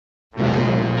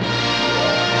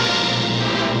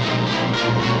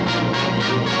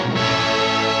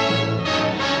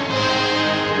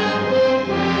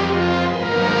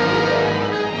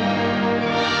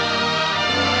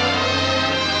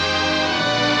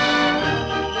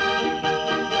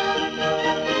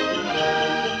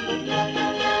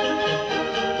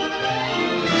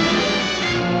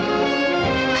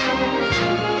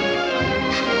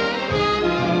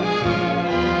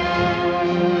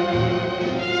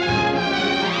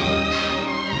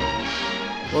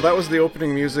Well, that was the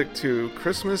opening music to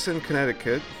Christmas in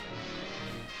Connecticut,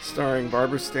 starring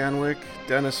Barbara Stanwyck,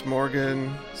 Dennis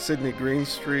Morgan, Sidney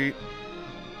Greenstreet,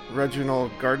 Reginald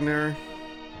Gardner,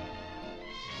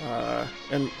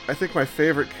 and I think my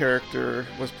favorite character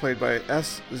was played by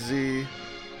S.Z.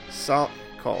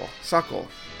 Sokol.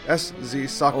 S.Z.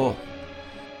 Sokol. Oh,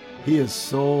 he is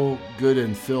so good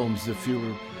in films. If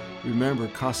you remember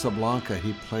Casablanca,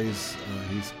 he plays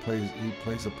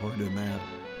a part in that.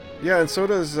 Yeah, and so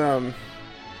does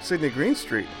Sidney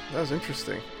Greenstreet. That was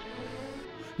interesting.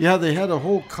 Yeah, they had a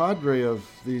whole cadre of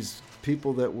these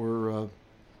people that were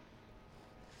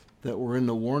in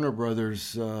the Warner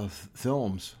Brothers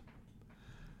films,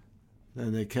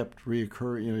 and they kept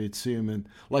reoccurring. You know, you'd see them in,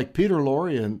 like Peter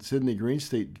Lorre and Sidney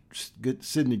Greenstreet.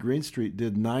 Sidney Greenstreet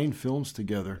did 9 films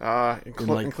together,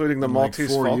 including the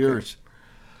Maltese 4 Falcon. years.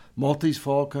 Maltese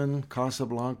Falcon,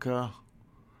 Casablanca,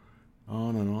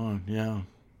 on and on. Yeah.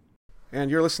 And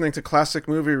you're listening to Classic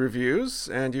Movie Reviews,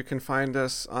 and you can find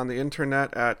us on the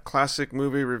internet at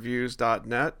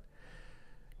classicmoviereviews.net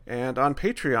and on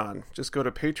Patreon. Just go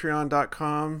to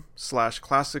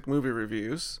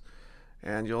patreon.com/classicmoviereviews,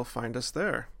 and you'll find us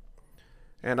there.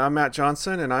 And I'm Matt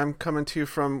Johnson, and I'm coming to you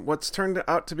from what's turned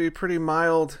out to be a pretty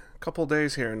mild couple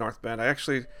days here in North Bend. I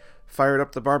actually fired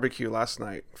up the barbecue last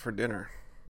night for dinner.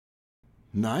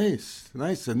 Nice.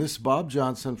 And this is Bob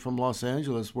Johnson from Los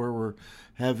Angeles, where we're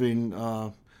having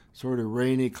sort of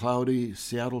rainy, cloudy,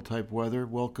 Seattle-type weather,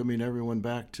 welcoming everyone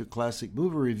back to Classic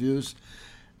Movie Reviews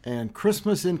and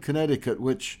Christmas in Connecticut,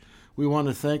 which we want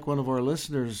to thank one of our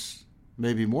listeners,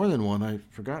 maybe more than one, I've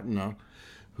forgotten now,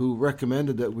 who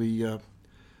recommended that we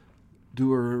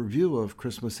do a review of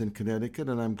Christmas in Connecticut,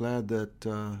 and I'm glad that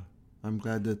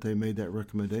they made that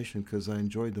recommendation because I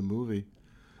enjoyed the movie.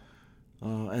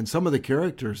 And some of the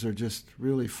characters are just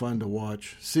really fun to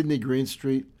watch. Sidney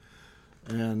Greenstreet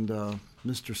and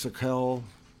Mr. Sokol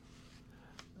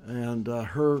and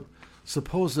her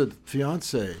supposed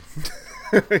fiance.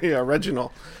 Yeah,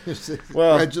 Reginald.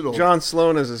 Well, Reginald. John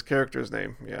Sloan is his character's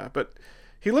name, yeah. But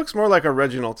he looks more like a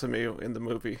Reginald to me in the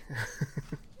movie.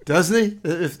 Doesn't he?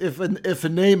 If a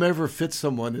name ever fits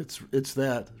someone, it's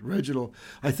that, Reginald.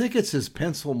 I think it's his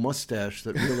pencil mustache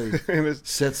that really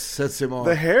sets him off.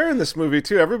 The hair in this movie,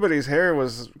 too, everybody's hair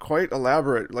was quite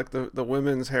elaborate. Like the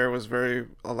women's hair was very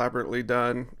elaborately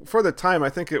done. For the time, I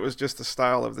think it was just the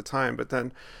style of the time. But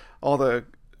then all the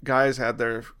guys had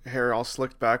their hair all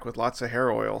slicked back with lots of hair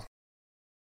oil.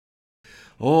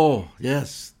 Oh,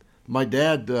 yes. My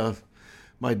dad was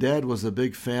a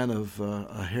big fan of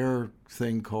a hair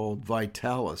thing called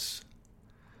Vitalis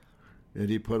that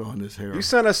he put on his hair. You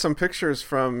sent us some pictures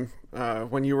from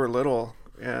when you were little,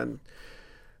 and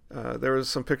there was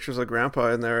some pictures of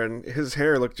Grandpa in there, and his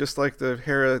hair looked just like the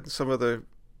hair of some of the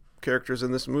characters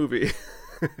in this movie.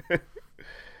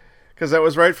 Because that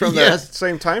was right from that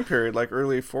same time period, like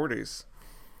early 40s,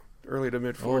 early to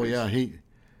mid 40s. Oh yeah, he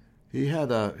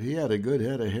had a good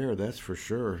head of hair, that's for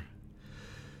sure.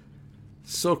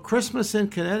 So Christmas in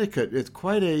Connecticut, it's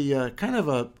quite a kind of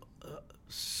a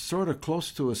sort of close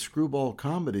to a screwball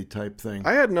comedy type thing.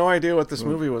 I had no idea what this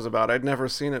movie was about. I'd never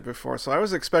seen it before, so I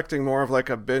was expecting more of like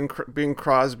a Bing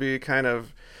Crosby kind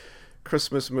of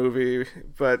Christmas movie.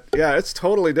 But yeah, it's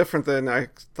totally different than I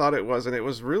thought it was, and it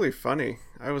was really funny.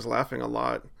 I was laughing a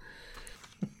lot.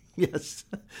 Yes.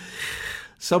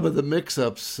 Some of the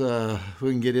mix-ups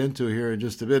we can get into here in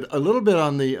just a bit. A little bit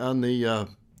on the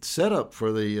setup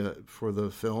for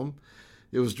the film.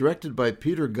 It was directed by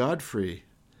Peter Godfrey,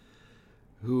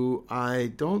 who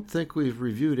I don't think we've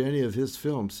reviewed any of his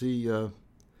films. He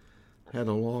had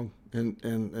a long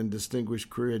and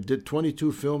distinguished career. Did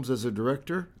 22 films as a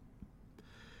director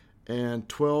and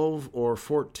 12 or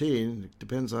 14, it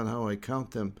depends on how I count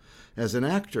them, as an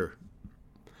actor.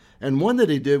 And one that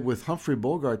he did with Humphrey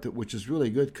Bogart, which is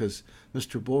really good because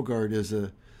Mr. Bogart is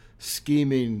a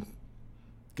scheming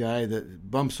guy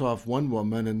that bumps off one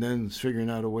woman and then is figuring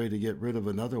out a way to get rid of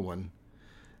another one.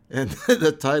 And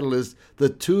the title is The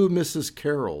Two Mrs.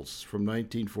 Carols from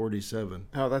 1947.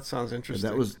 Oh, that sounds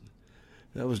interesting. And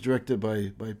that was directed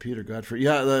by Peter Godfrey.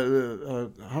 Yeah,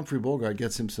 Humphrey Bogart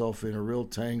gets himself in a real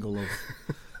tangle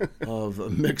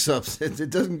of mix-ups. It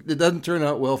doesn't turn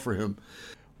out well for him.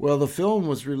 Well, the film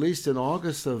was released in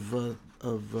August of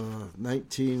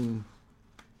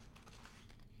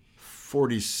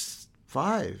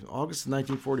 1945. August of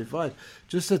 1945,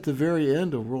 just at the very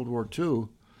end of World War II.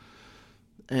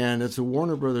 And it's a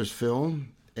Warner Brothers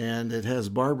film, and it has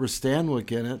Barbara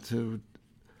Stanwyck in it, who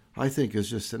I think is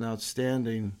just an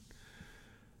outstanding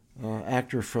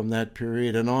actor from that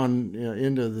period and on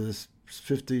into the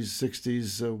 50s,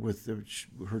 60s with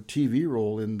her TV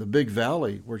role in The Big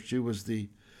Valley, where she was the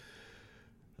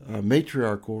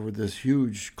matriarch over this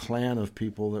huge clan of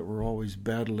people that were always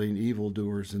battling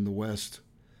evildoers in the West.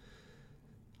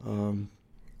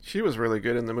 She was really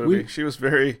good in the movie. She was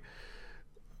very,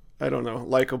 I don't know,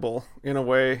 likable in a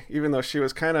way, even though she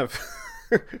was kind of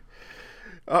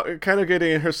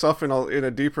getting herself in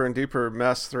a deeper and deeper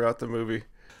mess throughout the movie.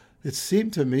 It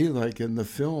seemed to me like in the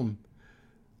film,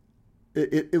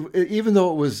 it even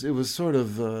though it was sort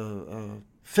of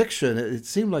fiction, it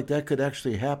seemed like that could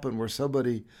actually happen, where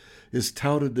somebody is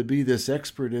touted to be this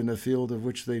expert in a field of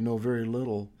which they know very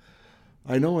little.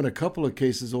 I know in a couple of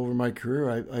cases over my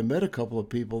career, I met a couple of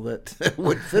people that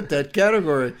would fit that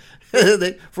category.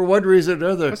 They, for one reason or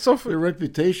another, their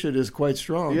reputation is quite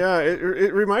strong. Yeah,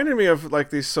 it reminded me of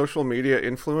like these social media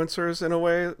influencers in a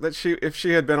way, that if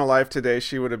she had been alive today,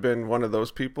 she would have been one of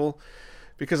those people,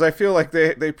 because I feel like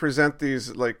they present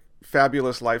these like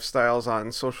fabulous lifestyles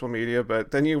on social media, but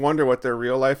then you wonder what their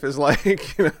real life is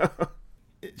like.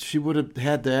 She would have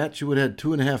had that. She would have had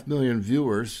 2.5 million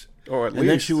viewers. Or at least. And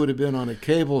then she would have been on a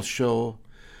cable show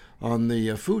on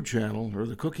the Food Channel or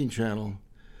the Cooking Channel.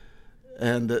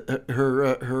 And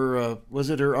her was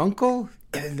it her uncle?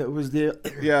 That was the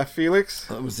Felix.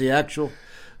 That was the actual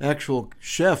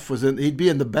chef. He'd be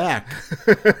in the back,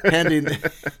 handing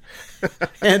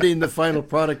the final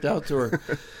product out to her.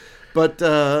 But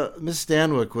Miss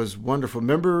Stanwyck was wonderful.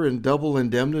 Remember in Double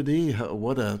Indemnity?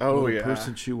 What a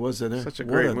person she was in there. Such a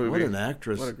great movie. What an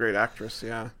actress. What a great actress,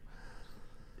 yeah.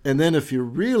 And then if you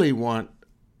really want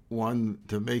one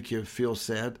to make you feel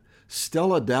sad,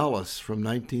 Stella Dallas from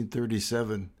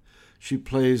 1937. She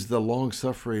plays the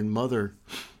long-suffering mother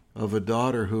of a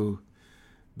daughter who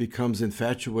becomes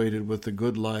infatuated with the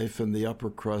good life and the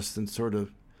upper crust and sort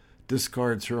of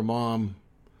discards her mom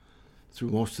through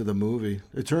most of the movie.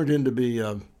 It turned into be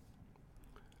a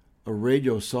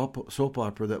radio soap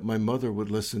opera that my mother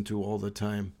would listen to all the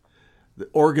time. The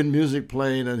organ music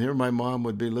playing, and here my mom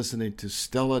would be listening to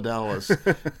Stella Dallas.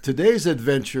 Today's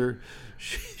adventure,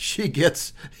 she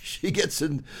gets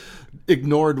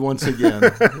ignored once again.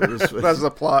 That's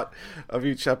the plot of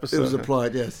each episode. It was a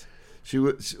plot, yes.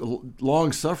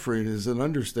 Long suffering is an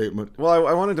understatement. Well,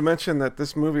 I wanted to mention that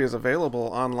this movie is available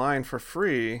online for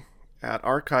free at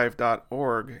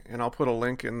archive.org, and I'll put a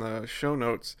link in the show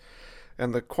notes.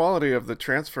 And the quality of the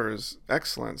transfer is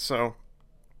excellent, so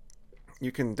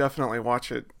you can definitely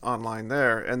watch it online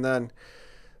there. And then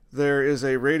there is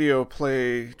a radio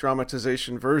play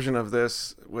dramatization version of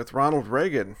this with Ronald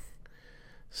Reagan,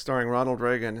 starring Ronald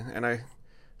Reagan. And I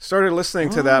started listening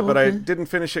to that, but I didn't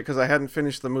finish it because I hadn't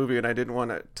finished the movie and I didn't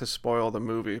want it to spoil the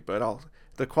movie. But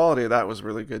the quality of that was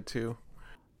really good too.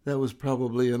 That was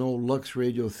probably an old Lux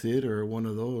Radio Theater or one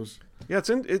of those. Yeah,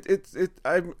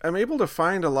 I'm able to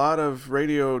find a lot of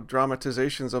radio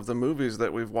dramatizations of the movies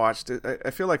that we've watched. I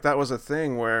feel like that was a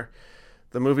thing where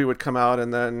the movie would come out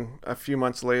and then a few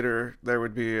months later there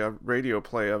would be a radio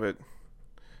play of it,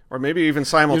 or maybe even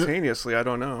simultaneously. I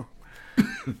don't know.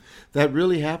 That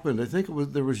really happened. I think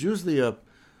there was usually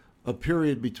a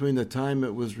period between the time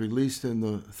it was released in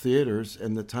the theaters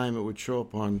and the time it would show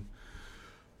up on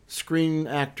Screen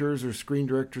Actors or Screen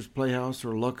Directors Playhouse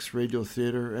or Lux Radio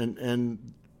Theater,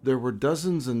 and there were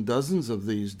dozens and dozens of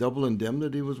these. Double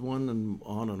Indemnity was one, and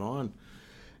on and on.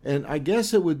 And I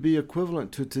guess it would be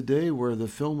equivalent to today, where the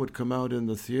film would come out in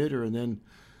the theater and then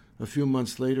a few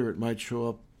months later it might show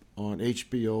up on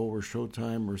HBO or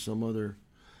Showtime or some other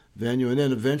venue, and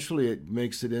then eventually it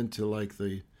makes it into like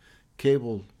the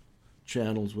cable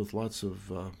channels with lots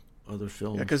of other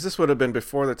films. Yeah, because this would have been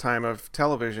before the time of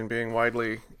television being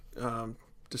widely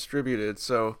distributed,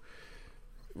 so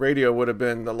radio would have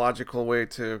been the logical way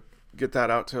to get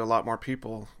that out to a lot more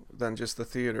people than just the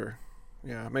theater.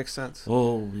 Yeah, it makes sense.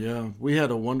 Oh, yeah. We had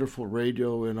a wonderful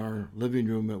radio in our living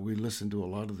room that we listened to a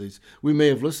lot of these. We may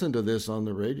have listened to this on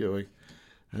the radio.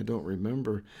 I don't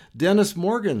remember. Dennis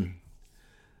Morgan.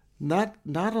 Not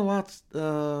a lot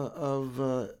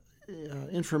of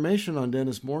information on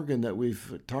Dennis Morgan that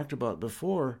we've talked about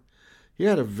before. He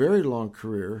had a very long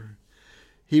career.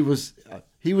 He was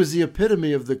the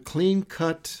epitome of the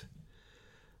clean-cut,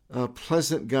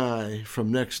 pleasant guy from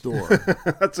next door.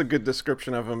 That's a good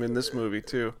description of him in this movie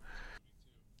too.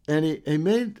 And he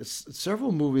made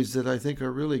several movies that I think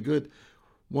are really good.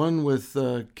 One with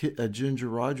Ginger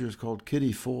Rogers called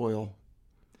Kitty Foyle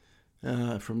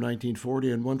from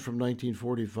 1940, and one from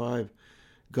 1945,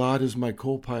 God is My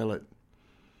Co-Pilot.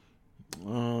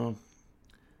 And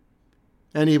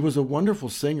he was a wonderful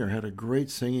singer, had a great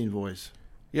singing voice.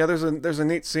 Yeah, there's a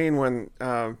neat scene when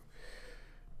Barbara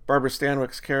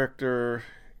Stanwyck's character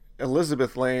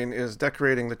Elizabeth Lane is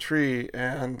decorating the tree,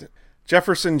 and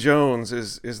Jefferson Jones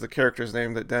is the character's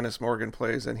name that Dennis Morgan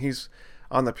plays, and he's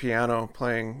on the piano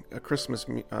playing a Christmas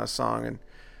song, and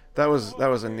that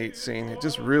was a neat scene. It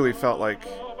just really felt like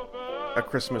a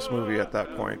Christmas movie at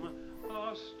that point.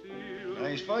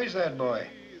 Nice voice, that boy.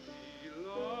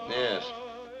 Yes.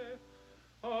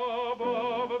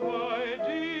 Above thy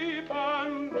deep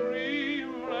and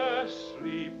dreamless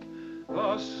sleep,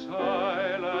 the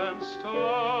silent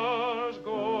stars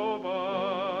go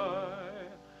by.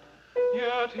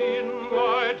 Yet in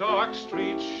thy dark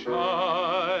streets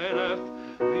shineth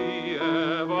the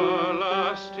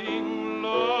everlasting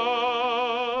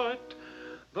light.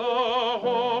 The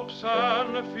hopes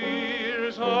and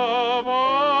fears of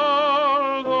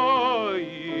all the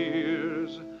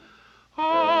years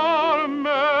are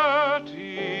met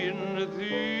in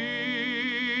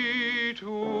thee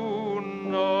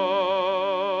tonight.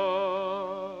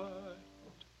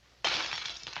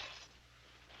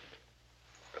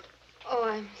 Oh,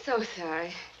 I'm so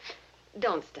sorry.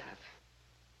 Don't stop.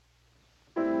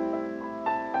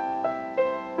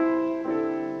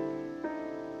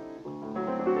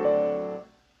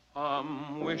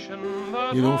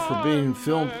 You know, for being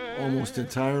filmed almost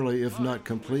entirely, if not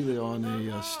completely, on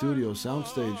a studio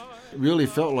soundstage, it really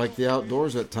felt like the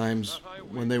outdoors at times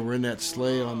when they were in that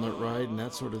sleigh on the ride and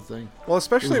that sort of thing. Well,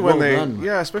 especially when done.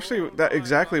 especially that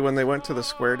exactly when they went to the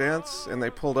square dance and they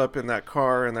pulled up in that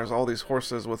car and there's all these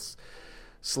horses with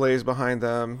sleighs behind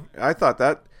them. I thought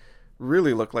that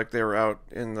really looked like they were out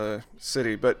in the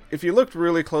city. But if you looked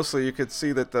really closely, you could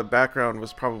see that the background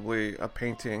was probably a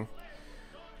painting.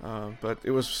 But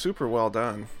it was super well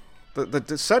done.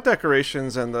 The set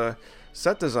decorations and the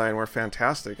set design were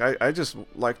fantastic. I just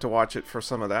like to watch it for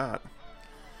some of that.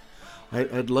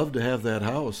 I'd love to have that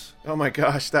house. Oh my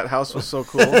gosh, that house was so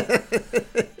cool.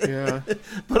 Yeah.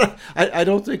 But I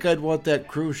don't think I'd want that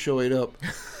crew showing up.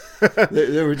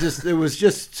 It was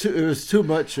too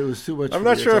much. It was too much. I'm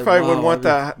not sure if I would want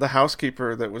the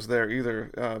housekeeper that was there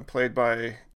either, played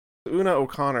by Una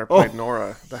O'Connor, played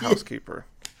Nora, the housekeeper.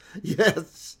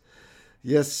 Yes,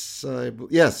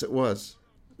 it was.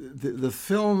 The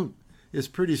film is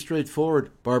pretty straightforward.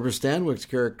 Barbara Stanwyck's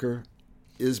character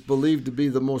is believed to be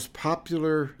the most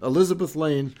popular, Elizabeth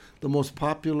Lane, the most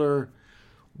popular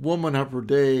woman of her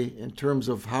day in terms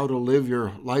of how to live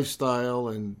your lifestyle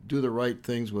and do the right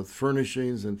things with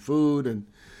furnishings and food and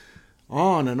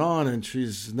on. And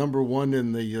she's number one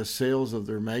in the sales of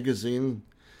their magazine,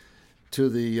 to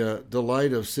the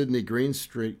delight of Sydney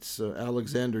Greenstreet's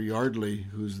Alexander Yardley,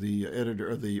 who's the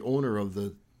editor, the owner of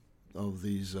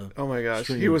these. Oh my gosh,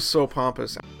 streams. he was so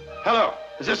pompous. Hello,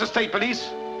 is this the state police?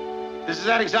 This is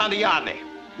Alexander Yardley.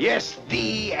 Yes,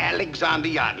 the Alexander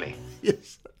Yardley.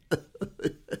 Yes.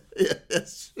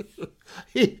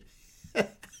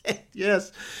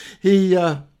 Yes. He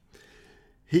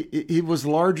was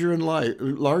larger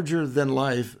than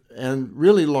life, and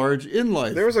really large in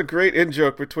life. There was a great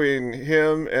in-joke between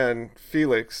him and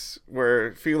Felix,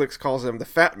 where Felix calls him the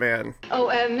fat man. Oh,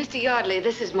 Mr. Yardley,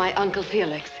 this is my Uncle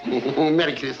Felix.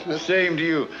 Merry Christmas. Same to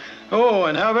you. Oh,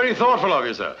 and how very thoughtful of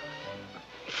you, sir.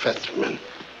 Fetchman.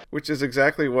 Which is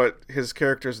exactly what his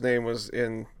character's name was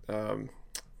in.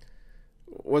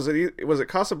 Was it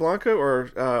Casablanca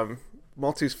or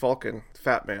Maltese Falcon?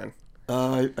 Fat Man.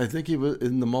 I think he was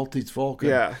in the Maltese Falcon.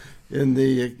 Yeah. In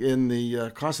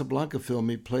the Casablanca film,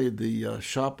 he played the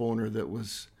shop owner that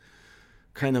was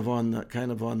kind of on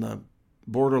the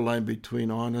borderline between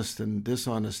honest and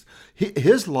dishonest.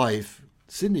 His life,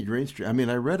 Sidney Greenstreet. I mean,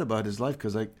 I read about his life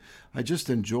because I just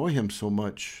enjoy him so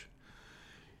much.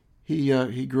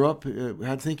 He grew up.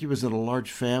 I think he was in a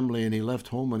large family, and he left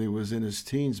home when he was in his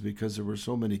teens because there were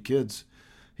so many kids.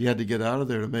 He had to get out of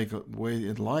there to make a way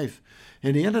in life,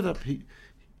 and he ended up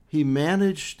he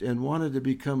managed and wanted to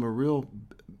become a real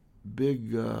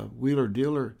big wheeler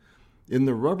dealer in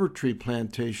the rubber tree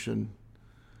plantation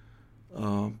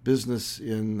business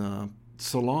in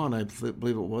Ceylon, I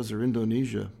believe it was, or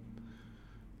Indonesia.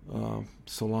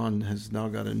 Ceylon has now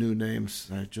got a new name.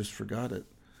 I just forgot it.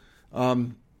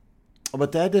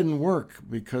 But that didn't work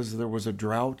because there was a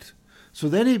drought. So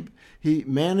then he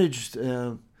managed,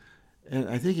 and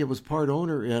I think he was part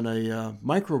owner in a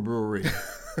microbrewery,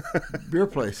 beer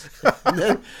place. And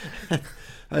then,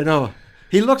 I know.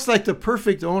 He looks like the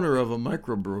perfect owner of a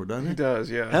microbrew, doesn't he? He does,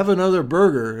 yeah. Have another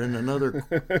burger and another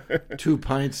 2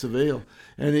 pints of ale.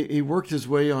 And he worked his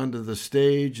way onto the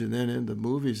stage and then into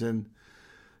movies. And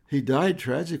he died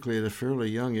tragically at a fairly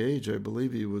young age. I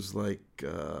believe he was like,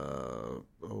 oh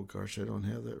gosh, I don't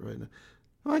have that right now.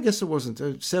 Well, I guess it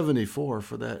wasn't 74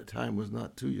 for that time, was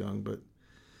not too young, but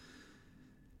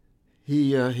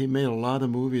he made a lot of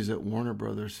movies at Warner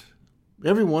Brothers.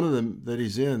 Every one of them that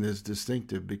he's in is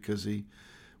distinctive because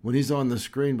when he's on the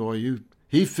screen, boy,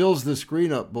 he fills the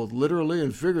screen up both literally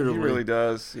and He figuratively. really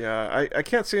does. Yeah, I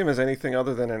can't see him as anything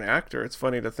other than an actor. It's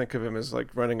funny to think of him as like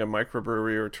running a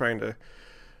microbrewery or trying to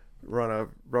run a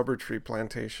rubber tree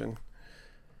plantation.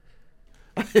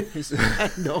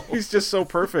 I know. He's just so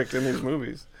perfect in these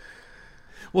movies.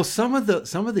 Well, some of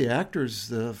the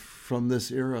actors from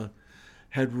this era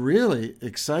had really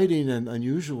exciting and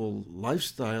unusual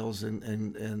lifestyles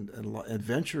and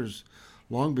adventures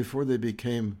long before they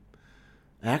became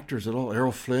actors at all.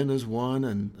 Errol Flynn is one,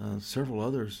 and several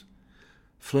others.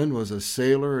 Flynn was a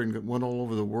sailor and went all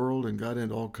over the world and got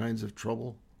into all kinds of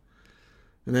trouble.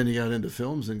 And then he got into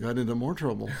films and got into more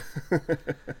trouble.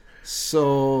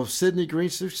 So Sidney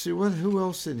Greenstreet, see who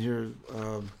else in here?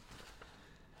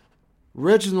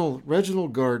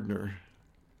 Reginald Gardner.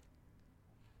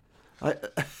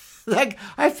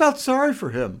 I felt sorry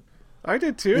for him I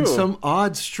did too. in some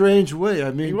odd, strange way.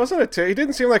 I mean, He wasn't he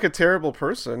didn't seem like a terrible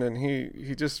person, and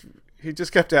he just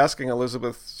kept asking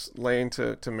Elizabeth Lane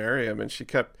to marry him, and she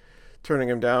kept turning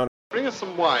him down. Bring us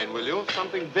some wine, will you?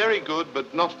 Something very good,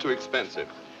 but not too expensive.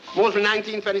 More from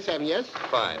 1927, yes?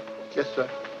 Fine. Yes, sir.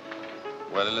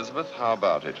 Well, Elizabeth, how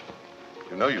about it?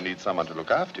 You know you need someone to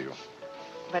look after you.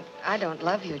 But I don't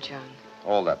love you, John.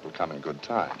 All that will come in good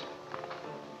time.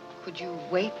 Could you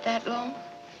wait that long?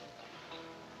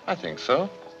 I think so.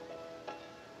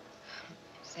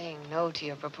 Saying no to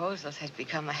your proposals has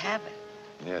become a habit.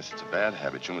 Yes, it's a bad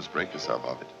habit. You must break yourself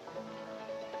of it.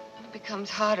 It becomes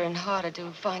harder and harder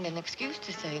to find an excuse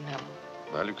to say no.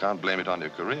 Well, you can't blame it on your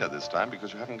career this time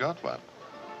because you haven't got one.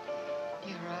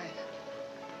 You're right.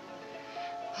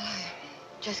 I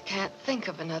just can't think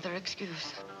of another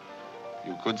excuse.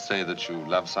 You could say that you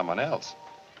love someone else.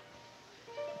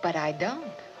 But I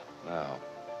don't. Now,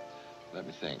 let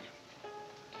me think.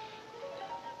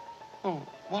 Oh,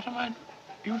 what am I...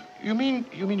 You mean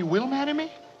you will marry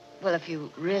me? Well, if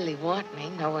you really want me,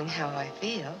 knowing how I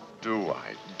feel. Do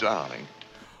I, darling?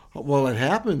 well, it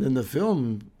happened in the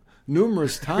film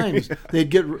numerous times.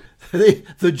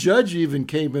 The judge even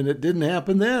came in. It didn't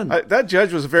happen then. That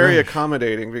judge was very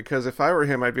accommodating, because if I were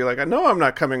him, I'd be like, no, I'm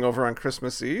not coming over on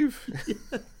Christmas Eve.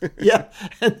 Yeah,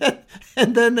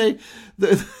 and then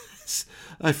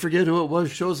I forget who it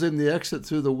was, shows him the exit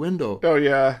through the window. Oh,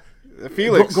 yeah.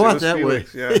 Felix. Go it out was that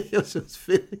Felix, way. Yeah. It was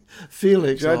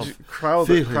Felix. Judge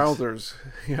Crowthers.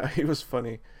 Yeah, he was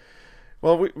funny.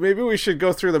 Well, maybe we should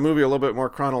go through the movie a little bit more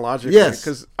chronologically. Yes.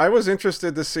 Because I was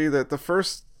interested to see that the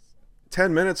first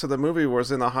 10 minutes of the movie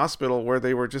was in the hospital, where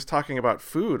they were just talking about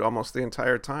food almost the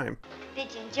entire time.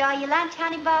 Did you enjoy your lunch,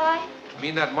 honey boy?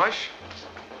 Mean that much?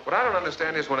 What I don't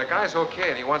understand is when a guy's okay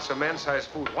and he wants some man-sized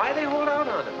food, why they hold out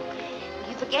on him?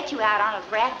 You forget you out on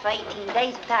a raft for 18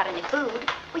 days without any food.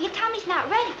 Well, your tummy's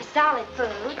not ready for solid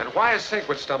food. And why is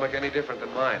Sinkwood's stomach any different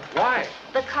than mine? Why?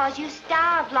 Because you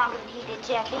starved longer than he did,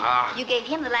 Jeffy. Ah. You gave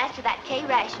him the last of that K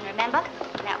ration, remember?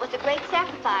 That was a great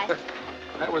sacrifice.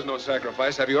 That was no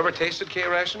sacrifice. Have you ever tasted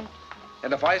K-ration?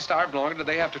 And if I starved longer, did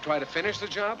they have to try to finish the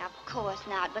job? Of course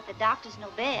not, but the doctors know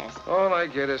best. All I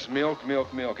get is milk,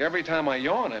 milk, milk. Every time I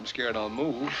yawn, I'm scared I'll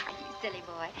move. You silly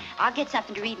boy. I'll get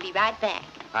something to read and be right back.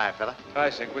 Hi, fella. Hi,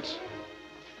 Sinkwitz.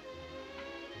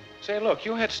 Say, look,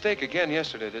 you had steak again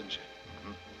yesterday, didn't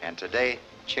you? And today,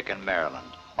 chicken Maryland.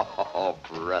 Oh,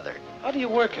 brother. How do you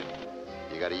work it?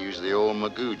 You gotta use the old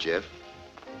Magoo, Jeff.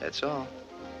 That's all.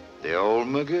 The old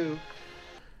Magoo.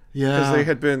 Yeah.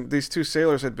 Because these two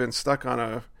sailors had been stuck on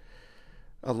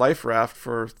a life raft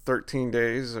for 13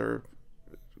 days, or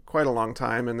quite a long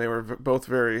time, and they were both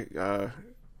very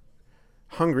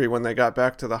hungry when they got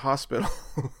back to the hospital.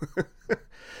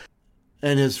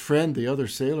 And his friend, the other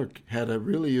sailor, had a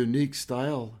really unique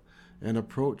style and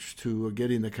approach to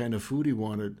getting the kind of food he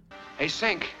wanted. Hey,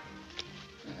 Sink.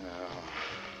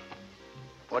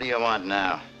 What do you want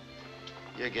now?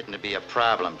 You're getting to be a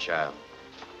problem, child.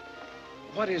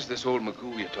 What is this old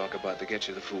Magoo you talk about that gets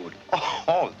you the food?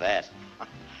 Oh, that.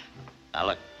 Now,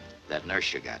 look, that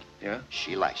nurse you got. Yeah?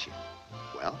 She likes you.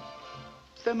 Well,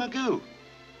 it's the Magoo.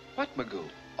 What Magoo?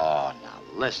 Oh, now,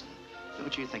 listen.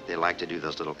 Don't you think they like to do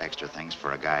those little extra things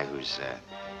for a guy who's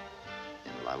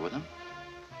in love with them?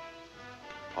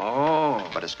 Oh.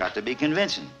 But it's got to be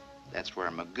convincing. That's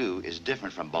where Magoo is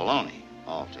different from baloney.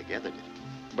 Altogether different.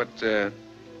 But,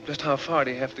 just how far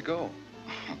do you have to go?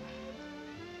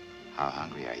 How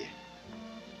hungry are you?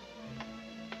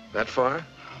 That far?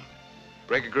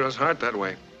 Break a girl's heart that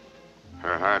way.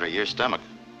 Her heart or your stomach?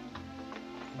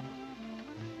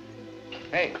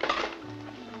 Hey.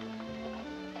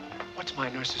 What's my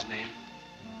nurse's name?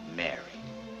 Mary.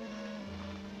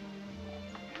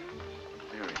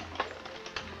 Mary.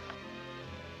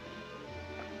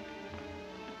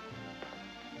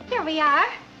 Here we are.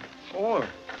 Or,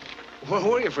 where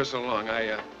were you for so long?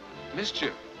 I missed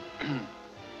you.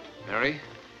 Mary?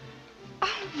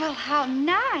 Oh, well, how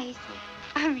nice.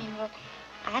 Well,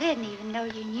 I didn't even know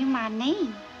you knew my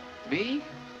name. Me?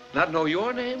 Not know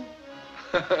your name?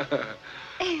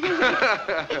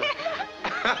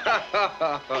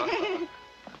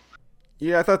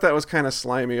 Yeah, I thought that was kind of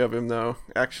slimy of him, though,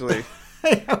 actually.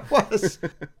 It was.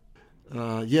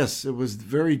 Yes, it was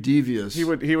very devious. He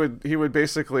would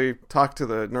basically talk to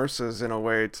the nurses in a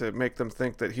way to make them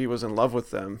think that he was in love with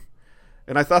them.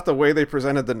 And I thought the way they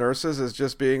presented the nurses as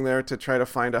just being there to try to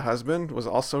find a husband was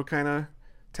also kind of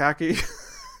tacky.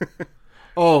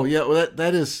 Oh, yeah, well,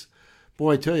 that is,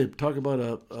 boy, I tell you, talk about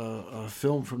a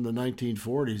film from the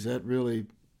 1940s. That really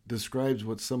describes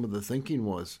what some of the thinking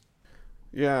was.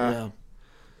 Yeah.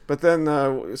 But then,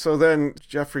 so then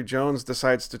Jeffrey Jones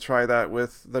decides to try that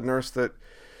with the nurse that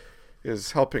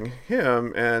is helping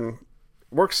him, and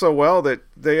works so well that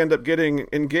they end up getting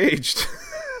engaged.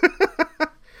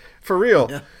 For real.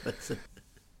 Yeah, that's it.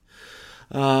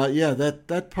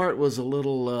 That part was a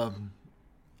little,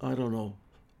 I don't know,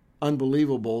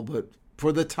 unbelievable. But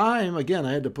for the time, again,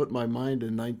 I had to put my mind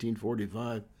in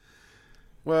 1945.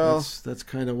 Well, that's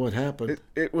kind of what happened.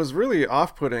 It was really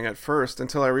off-putting at first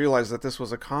until I realized that this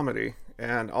was a comedy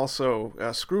and also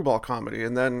a screwball comedy,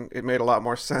 and then it made a lot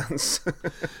more sense.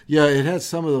 Yeah, it had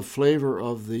some of the flavor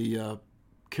of the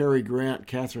Cary Grant,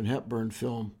 Katharine Hepburn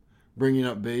film, Bringing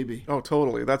Up Baby. Oh,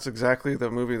 totally. That's exactly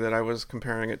the movie that I was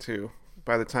comparing it to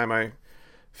by the time I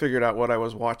figured out what I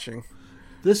was watching.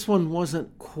 This one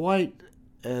wasn't quite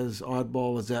as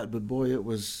oddball as that, but boy, it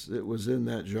was in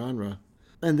that genre.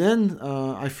 And then,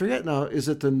 I forget now, is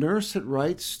it the nurse that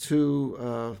writes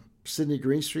to Sidney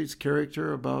Greenstreet's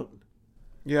character about...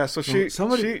 Yeah, so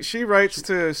she writes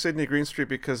to Sidney Greenstreet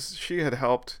because she had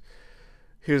helped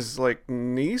his, like,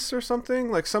 niece or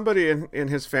something. Like, somebody in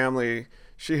his family,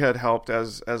 she had helped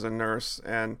as a nurse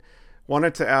and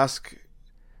wanted to ask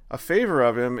a favor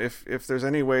of him if there's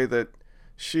any way that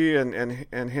she and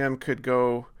him could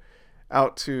go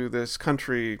out to this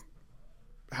country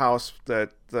house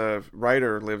that the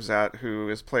writer lives at, who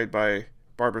is played by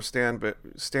Barbara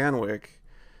Stanwyck,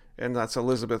 and that's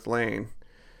Elizabeth Lane,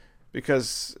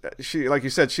 because she, like you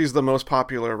said, she's the most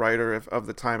popular writer of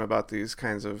the time about these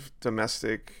kinds of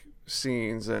domestic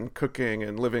scenes and cooking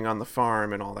and living on the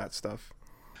farm and all that stuff.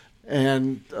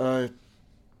 And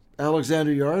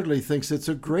Alexander Yardley thinks it's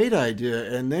a great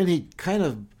idea, and then he kind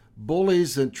of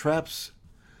bullies and traps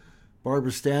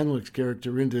Barbara Stanwyck's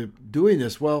character into doing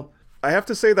this. Well, I have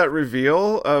to say that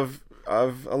reveal of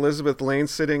Elizabeth Lane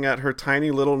sitting at her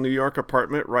tiny little New York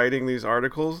apartment writing these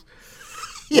articles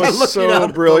was so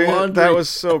brilliant. That was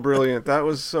so brilliant. That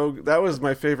was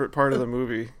my favorite part of the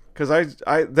movie, because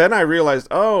I then I realized,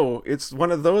 oh, it's one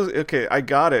of those. Okay, I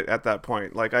got it at that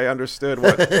point. Like, I understood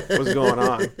what was going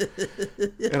on,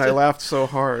 and I laughed so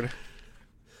hard.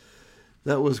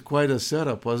 That was quite a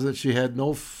setup, wasn't it? She had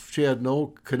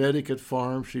no Connecticut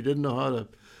farm. She didn't know how to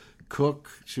cook.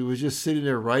 She was just sitting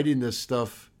there writing this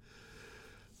stuff.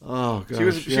 Oh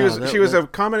gosh. She was a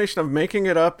combination of making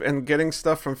it up and getting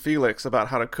stuff from Felix about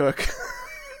how to cook.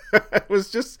 It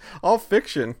was just all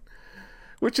fiction,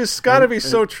 which has got to be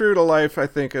so true to life, I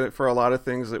think, for a lot of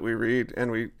things that we read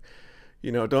and we,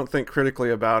 don't think critically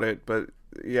about it. But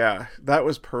yeah, that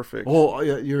was perfect. Oh,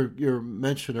 yeah, your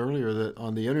mention earlier that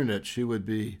on the internet she would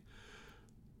be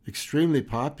extremely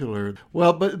popular.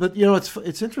 Well, but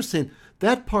it's interesting.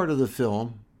 That part of the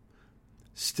film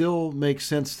still makes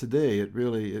sense today. It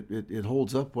really it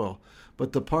holds up well.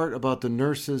 But the part about the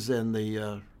nurses and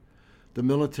the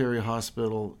military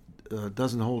hospital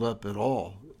doesn't hold up at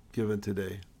all, given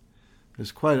today.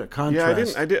 There's quite a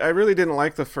contrast. Yeah, I really didn't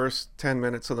like the first 10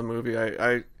 minutes of the movie.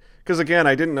 Because again,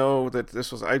 I didn't know that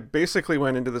this was. I basically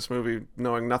went into this movie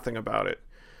knowing nothing about it.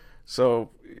 So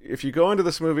if you go into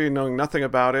this movie knowing nothing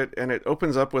about it, and it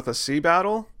opens up with a sea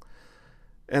battle,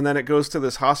 and then it goes to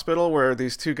this hospital where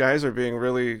these two guys are being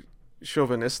really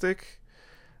chauvinistic,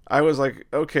 I was like,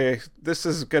 okay, this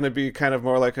is going to be kind of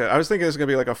more like I was thinking it was going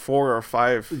to be like a 4 or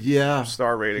 5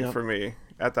 star rating for me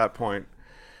at that point.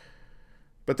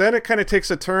 But then it kind of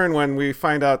takes a turn when we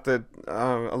find out that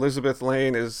Elizabeth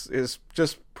Lane is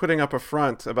just putting up a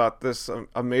front about this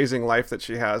amazing life that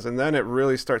she has. And then it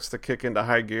really starts to kick into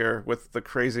high gear with the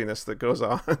craziness that goes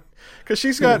on. Because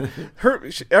she's got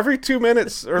every 2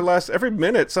 minutes or less, every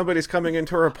minute, somebody's coming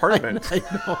into her apartment. I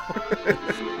know.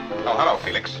 Oh, hello,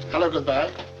 Felix. Hello,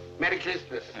 goodbye. Merry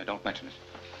Christmas. Don't mention it.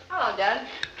 Hello, Dad.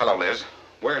 Hello, Liz.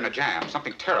 We're in a jam.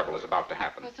 Something terrible is about to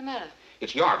happen. What's the matter?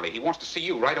 It's Yardley. He wants to see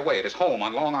you right away at his home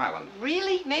on Long Island.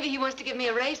 Really? Maybe he wants to give me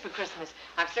a raise for Christmas.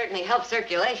 I've certainly helped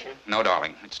circulation. No,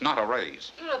 darling. It's not a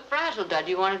raise. You look frazzled, Dad.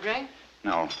 Do you want a drink?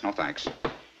 No, thanks.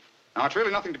 Now, it's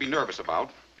really nothing to be nervous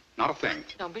about. Not a thing.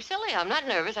 Don't be silly. I'm not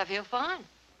nervous. I feel fine.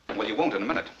 Well, you won't in a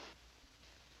minute.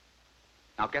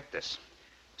 Now, get this.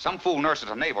 Some fool nurse at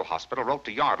a naval hospital wrote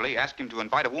to Yardley asking him to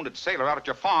invite a wounded sailor out at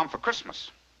your farm for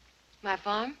Christmas. My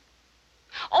farm?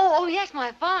 Oh, yes,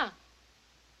 my farm.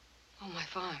 Oh, my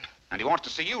farm. And he wants to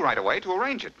see you right away to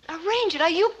arrange it. Arrange it? Are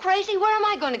you crazy? Where am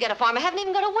I going to get a farm? I haven't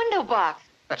even got a window box.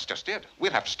 That's just it.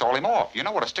 We'll have to stall him off. You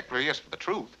know what a stickler he is for the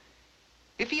truth.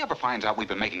 If he ever finds out we've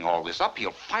been making all this up,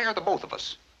 he'll fire the both of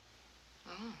us.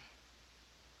 Oh.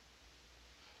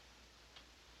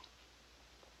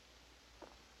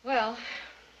 Well,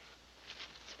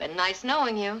 it's been nice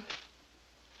knowing you.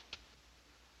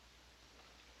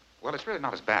 Well, it's really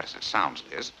not as bad as it sounds,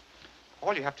 Liz.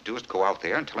 All you have to do is go out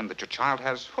there and tell him that your child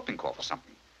has whooping cough or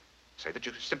something. Say that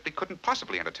you simply couldn't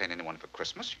possibly entertain anyone for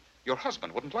Christmas. Your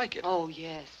husband wouldn't like it. Oh,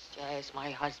 yes,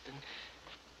 my husband.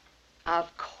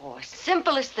 Of course.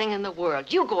 Simplest thing in the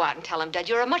world. You go out and tell him, Dad.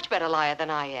 You're a much better liar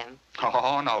than I am.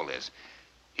 Oh, no, Liz.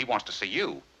 He wants to see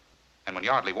you. And when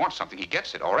Yardley wants something, he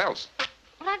gets it, or else.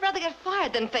 Well, I'd rather get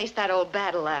fired than face that old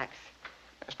battle axe.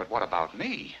 Yes, but what about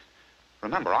me?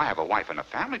 Remember, I have a wife and a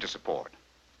family to support.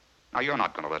 Now, you're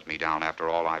not going to let me down after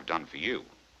all I've done for you.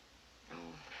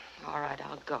 Oh, all right,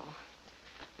 I'll go.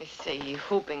 Let me see,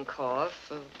 whooping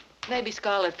cough, maybe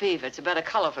scarlet fever. It's a better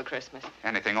color for Christmas.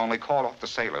 Anything, only call off the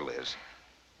sailor, Liz.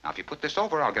 Now, if you put this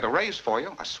over, I'll get a raise for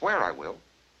you. I swear I will.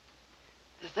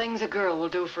 The things a girl will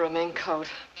do for a mink coat.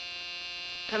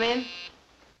 Come in.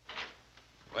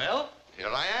 Well, here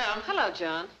I am. Hello,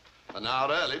 John. An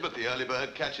hour early, but the early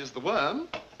bird catches the worm.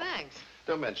 Thanks.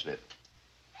 Don't mention it.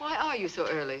 Why are you so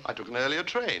early? I took an earlier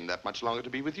train, that much longer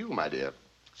to be with you, my dear.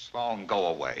 Sloan, go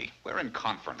away. We're in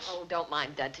conference. Oh, don't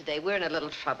mind Dad today. We're in a little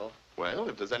trouble. Well,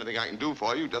 if there's anything I can do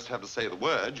for you, you just have to say the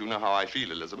word. You know how I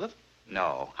feel, Elizabeth.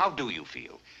 No. How do you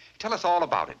feel? Tell us all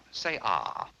about it. Say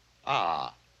ah.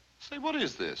 Ah. Say, what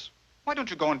is this? Why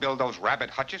don't you go and build those rabbit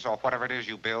hutches or whatever it is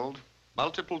you build?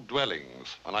 Multiple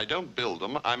dwellings. And I don't build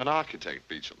them. I'm an architect,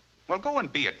 Beecham. Well, go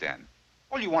and be it then.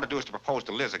 All you want to do is to propose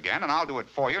to Liz again, and I'll do it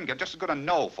for you and get just as good a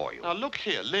no for you. Now, look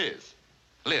here, Liz.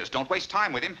 Liz, don't waste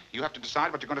time with him. You have to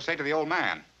decide what you're going to say to the old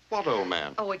man. What old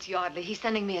man? Oh, it's Yardley. He's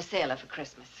sending me a sailor for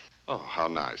Christmas. Oh, how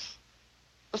nice.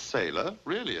 A sailor?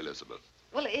 Really, Elizabeth?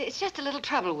 Well, it's just a little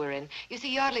trouble we're in. You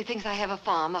see, Yardley thinks I have a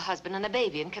farm, a husband, and a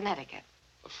baby in Connecticut.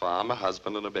 A farm, a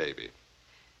husband, and a baby.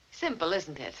 Simple,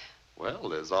 isn't it? Well,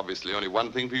 there's obviously only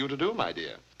one thing for you to do, my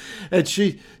dear. And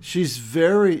she's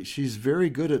very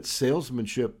good at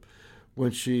salesmanship when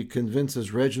she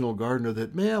convinces Reginald Gardner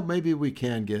that, well, maybe we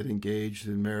can get engaged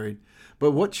and married.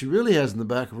 But what she really has in the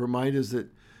back of her mind is that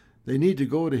they need to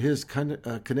go to his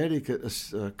Connecticut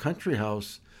country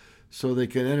house so they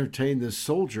can entertain this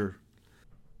soldier.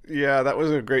 Yeah, that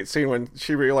was a great scene when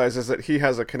she realizes that he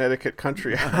has a Connecticut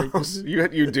country house.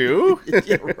 You do?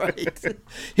 Yeah, right.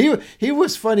 He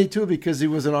was funny, too, because he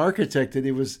was an architect and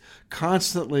he was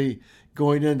constantly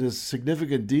going into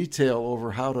significant detail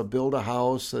over how to build a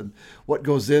house and what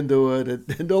goes into it,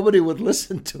 and nobody would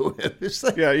listen to him. It's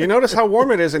like, yeah, you notice how warm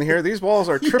it is in here? These walls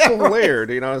are triple layered.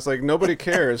 You know, it's like nobody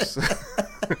cares.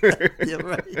 Yeah,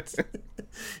 right.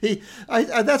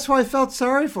 That's why I felt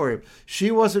sorry for him.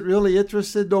 She wasn't really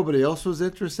interested. Nobody else was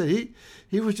interested.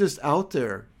 He was just out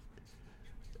there.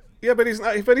 Yeah, but he's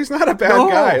not a bad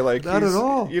guy. Like, not at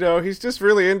all. You know, he's just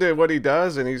really into what he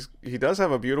does, and he does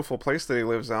have a beautiful place that he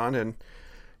lives on, and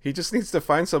he just needs to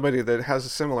find somebody that has a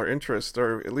similar interest,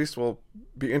 or at least will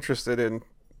be interested in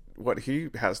what he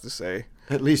has to say.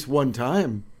 At least one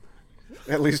time.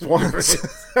 At least once.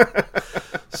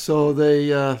 So they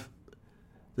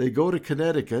go to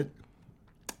Connecticut,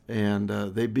 and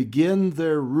they begin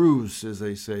their ruse, as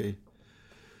they say,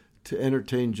 to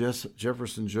entertain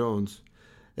Jefferson Jones.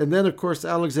 And then, of course,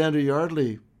 Alexander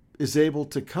Yardley is able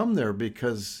to come there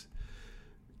because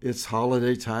it's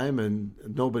holiday time and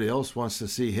nobody else wants to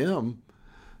see him.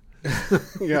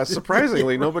 Yeah,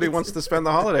 surprisingly, nobody wants to spend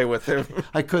the holiday with him.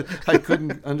 I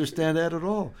couldn't understand that at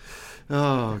all.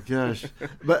 Oh gosh,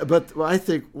 but I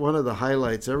think one of the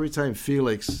highlights every time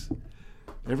S.Z.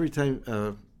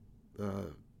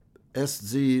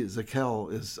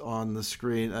 Zakel is on the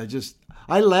screen,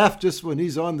 I laugh just when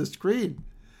he's on the screen,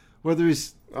 whether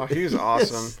he's. Oh, he's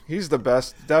awesome. He's the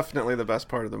best, definitely the best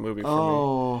part of the movie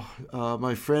for me.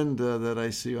 My friend that I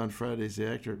see on Fridays, the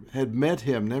actor, had met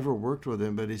him, never worked with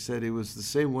him, but he said he was the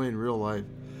same way in real life.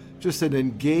 Just an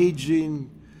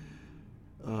engaging,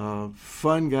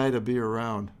 fun guy to be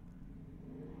around.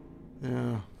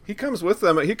 Yeah. He comes with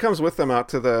them. He comes with them out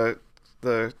to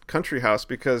the country house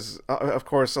because, of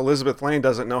course, Elizabeth Lane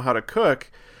doesn't know how to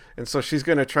cook, and so she's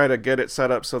going to try to get it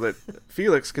set up so that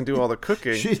Felix can do all the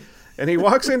cooking. And he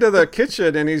walks into the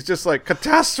kitchen and he's just like,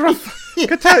 catastrophe.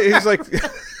 He's like,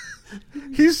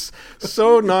 he's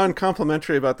so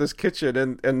non-complimentary about this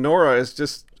kitchen, and Nora is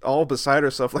just all beside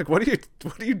herself. Like, what are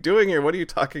you doing here? What are you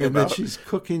talking about? And then she's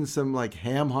cooking some like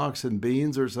ham hocks and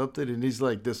beans or something, and he's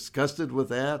like disgusted with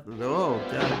that. And, oh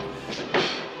God.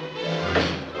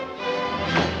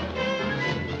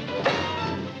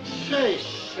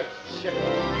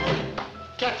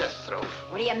 Catastrophe.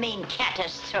 What do you mean,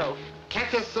 catastrophe?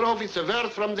 Catastrophe is a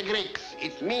word from the Greeks.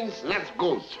 It means not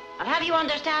good. I'll have you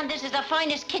understand this is the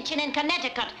finest kitchen in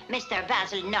Connecticut, Mr.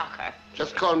 Basil Knocker.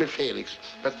 Just call me Felix.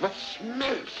 But what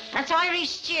smells? That's Irish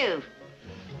stew.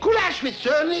 Goulash with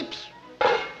turnips?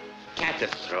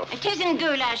 Catastrophe. It isn't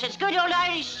goulash, it's good old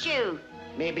Irish stew.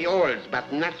 Maybe old,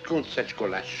 but not good such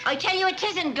goulash. I tell you it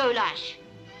isn't goulash.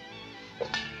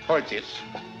 Hold this.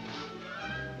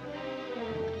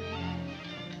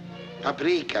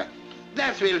 Paprika.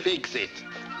 That will fix it.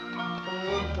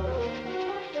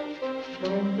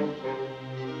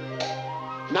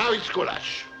 Now it's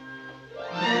goulash.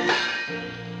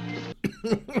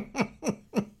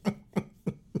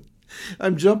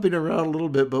 I'm jumping around a little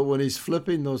bit, but when he's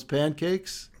flipping those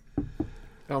pancakes,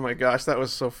 oh my gosh, that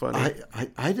was so funny.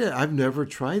 I've never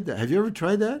tried that. Have you ever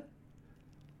tried that?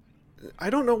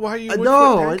 I don't know why you would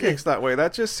flip pancakes that way.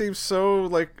 That just seems so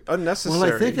like unnecessary.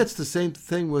 Well, I think it's the same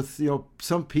thing with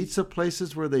some pizza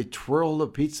places where they twirl the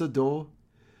pizza dough.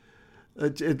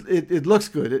 It looks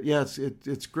good.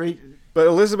 It's great. But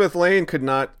Elizabeth Lane could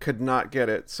not get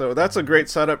it. So that's a great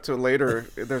setup to later.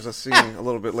 There's a scene a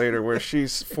little bit later where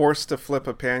she's forced to flip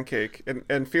a pancake,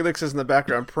 and Felix is in the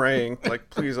background praying, like,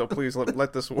 please, oh please,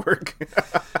 let this work.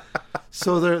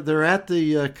 So they're at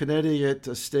the Connecticut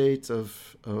estate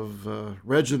of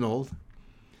Reginald,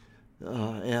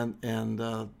 and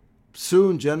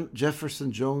soon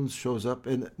Jefferson Jones shows up,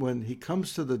 and when he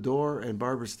comes to the door and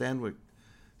Barbara Stanwyck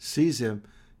sees him,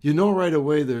 you know right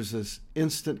away there's this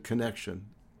instant connection.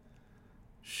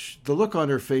 The look on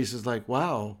her face is like,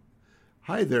 wow,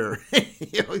 hi there.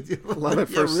 Love at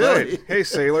first sight. Hey,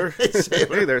 sailor.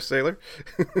 Hey there, sailor.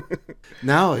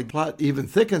 Now the plot even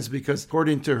thickens because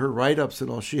according to her write-ups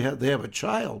and all, they have a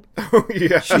child. Oh,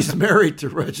 yeah. She's married to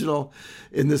Reginald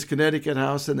in this Connecticut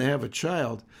house, and they have a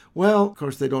child. Well, of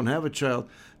course, they don't have a child.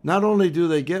 Not only do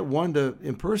they get one to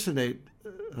impersonate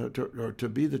or to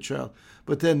be the child,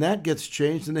 but then that gets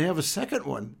changed, and they have a second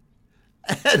one.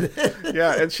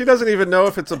 Yeah, and she doesn't even know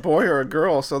if it's a boy or a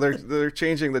girl, so they're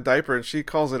changing the diaper, and she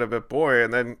calls it a boy,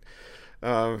 and then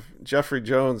Jeffrey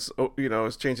Jones,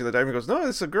 is changing the diaper and goes, no,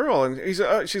 it's a girl, and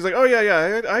she's like, oh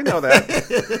yeah, I know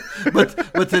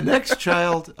that. but the next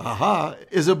child,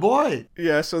 is a boy.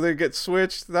 Yeah, so they get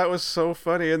switched. That was so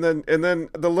funny, and then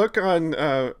the look on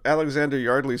Alexander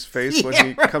Yardley's face when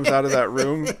he comes out of that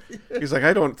room, he's like,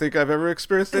 I don't think I've ever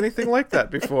experienced anything like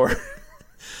that before.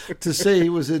 To say he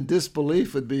was in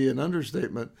disbelief would be an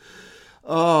understatement.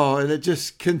 Oh, and it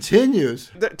just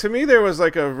continues. To me, there was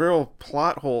like a real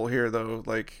plot hole here, though.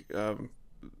 Like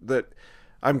that,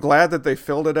 I'm glad that they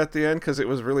filled it at the end because it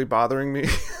was really bothering me.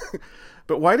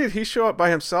 But why did he show up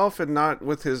by himself and not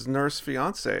with his nurse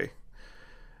fiance?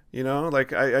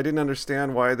 Like I didn't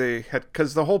understand why they had,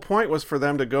 because the whole point was for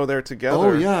them to go there together.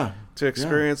 Oh yeah, to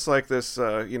experience like this,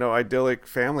 idyllic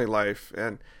family life,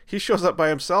 and he shows up by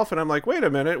himself, and I'm like, wait a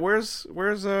minute, where's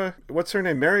what's her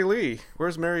name, Mary Lee?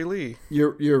 Where's Mary Lee?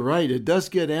 You're right. It does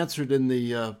get answered in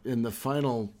the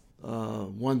final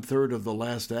 1/3 of the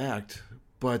last act,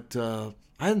 but I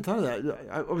hadn't thought of that.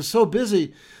 I was so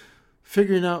busy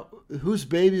figuring out whose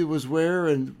baby was where,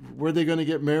 and were they going to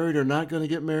get married or not going to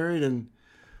get married, and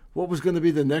what was going to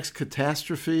be the next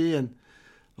catastrophe, and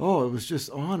it was just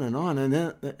on, and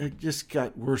then it just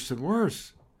got worse and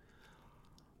worse.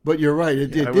 But you're right,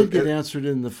 it did get answered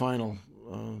in the final.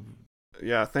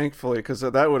 Yeah, thankfully, because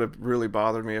that would have really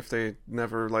bothered me if they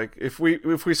never, like, if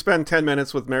we spend 10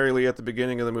 minutes with Mary Lee at the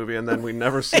beginning of the movie and then we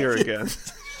never see her again.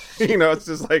 It's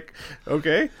just like,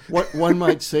 okay. One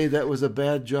might say that was a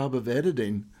bad job of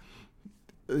editing.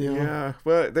 Yeah,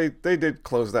 well, they did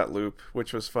close that loop,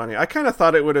 which was funny. I kind of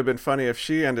thought it would have been funny if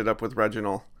she ended up with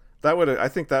Reginald. I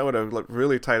think that would have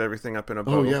really tied everything up in a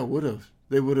bow. Oh yeah, would have.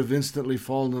 They would have instantly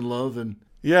fallen in love, and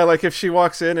yeah, like if she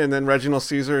walks in and then Reginald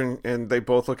sees her and they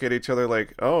both look at each other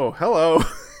like, oh, hello,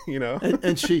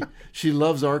 And she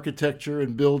loves architecture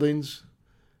and buildings.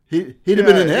 He'd have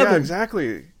been in heaven. Yeah,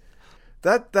 exactly.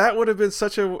 That would have been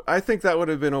I think that would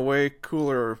have been a way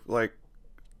cooler, like,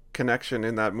 connection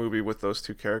in that movie with those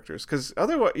two characters, because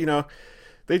otherwise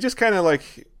they just kind of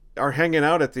like are hanging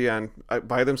out at the end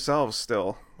by themselves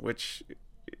still, which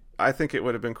I think it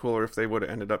would have been cooler if they would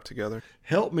have ended up together.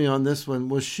 Help me on this one.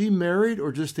 Was she married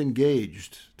or just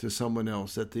engaged to someone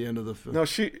else at the end of the film? No,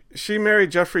 she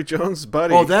married Jeffrey Jones'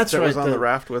 buddy. Oh, that's that right. was on the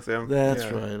raft with him. That's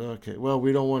right. Okay. Well,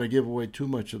 we don't want to give away too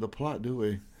much of the plot, do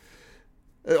we?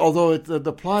 Although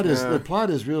the plot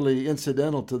is really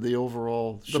incidental to the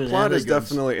overall The plot is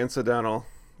definitely incidental.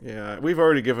 Yeah, we've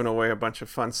already given away a bunch of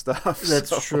fun stuff.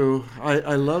 That's true.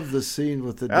 I love the scene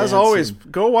with the dancing. As always,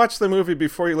 go watch the movie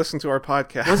before you listen to our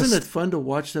podcast. Wasn't it fun to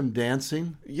watch them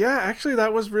dancing? Yeah, actually,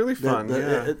 that was really fun.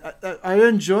 I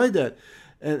enjoyed that.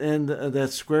 And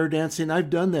that square dancing, I've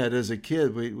done that as a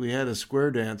kid. We had a square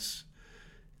dance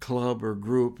club or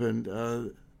group,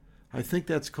 and I think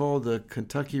that's called the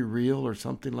Kentucky Reel or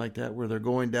something like that, where they're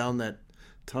going down that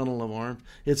tunnel of arms.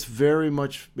 It's very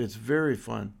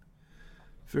fun.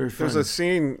 Very fun. There's a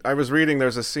scene, I was reading,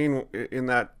 there's a scene in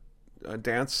that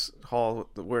dance hall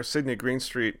where Sidney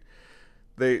Greenstreet,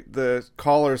 the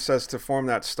caller says to form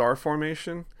that star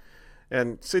formation,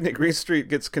 and Sidney Greenstreet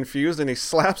gets confused and he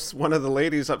slaps one of the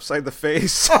ladies upside the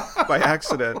face by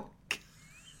accident.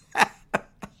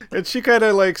 And she kind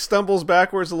of like stumbles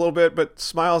backwards a little bit, but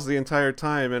smiles the entire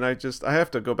time. And I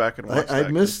have to go back and watch that. I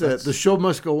missed that. The show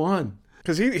must go on.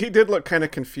 Because he did look kind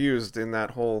of confused in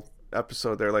that whole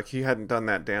episode there, like he hadn't done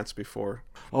that dance before.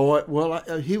 Oh well,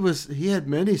 he had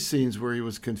many scenes where he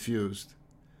was confused.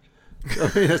 I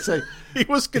mean, it's like he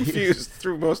was confused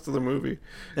through most of the movie,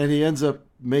 and he ends up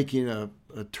making a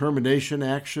termination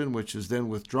action, which is then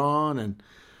withdrawn. And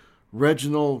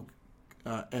Reginald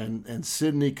and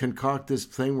Sidney concoct this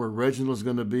thing where Reginald's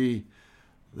going to be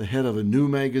the head of a new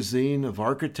magazine of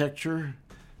architecture.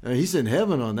 He's in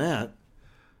heaven on that,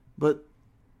 but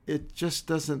it just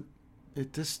doesn't.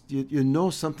 It just you know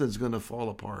something's going to fall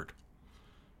apart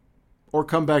or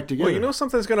come back together. Well, you know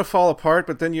something's going to fall apart,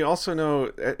 but then you also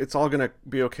know it's all going to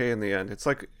be okay in the end. It's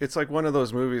like one of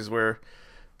those movies where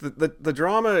the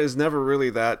drama is never really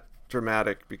that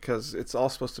dramatic because it's all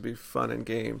supposed to be fun and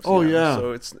games. Oh yeah.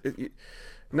 So it's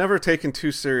never taken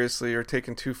too seriously or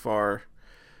taken too far.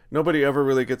 Nobody ever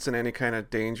really gets in any kind of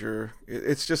danger.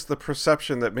 It's just the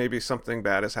perception that maybe something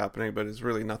bad is happening, but it's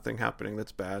really nothing happening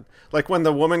that's bad. Like when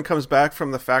the woman comes back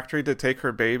from the factory to take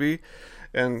her baby,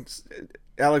 and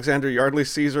Alexander Yardley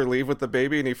sees her leave with the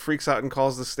baby, and he freaks out and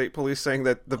calls the state police saying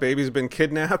that the baby's been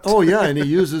kidnapped. Oh, yeah, and he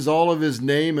uses all of his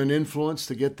name and influence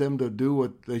to get them to do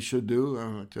what they should do.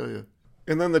 I tell you.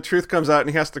 And then the truth comes out, and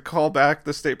he has to call back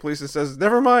the state police and says,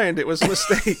 "Never mind, it was a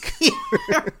mistake."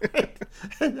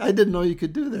 I didn't know you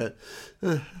could do that.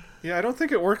 Yeah, I don't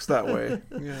think it works that way.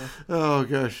 Yeah. Oh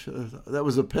gosh, that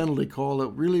was a penalty call that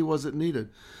really wasn't needed.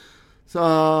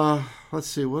 So let's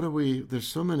see, what are we? There's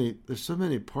so many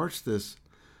parts to this.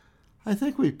 I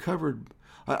think we've covered.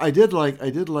 I did like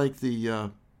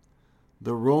the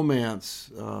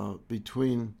romance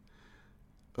between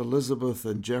Elizabeth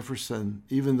and Jefferson,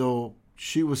 even though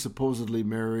she was supposedly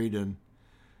married and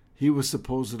he was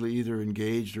supposedly either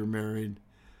engaged or married.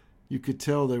 You could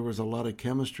tell there was a lot of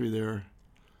chemistry there.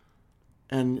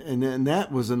 And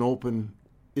that was an open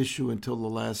issue until the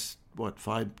last,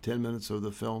 5-10 minutes of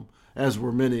the film, as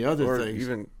were many other things.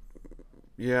 Even,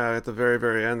 at the very,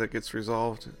 very end, it gets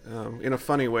resolved in a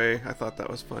funny way. I thought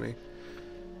that was funny.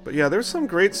 But yeah, there's some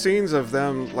great scenes of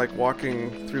them like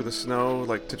walking through the snow,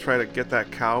 like to try to get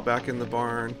that cow back in the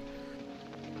barn.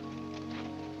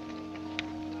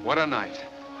 What a night.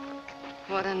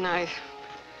 What a night.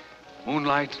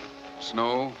 Moonlight,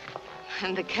 snow.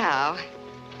 And the cow.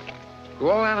 Do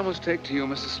all animals take to you,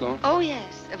 Mrs. Sloan? Oh,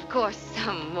 yes. Of course,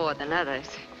 some more than others.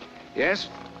 Yes,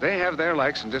 they have their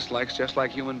likes and dislikes just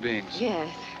like human beings.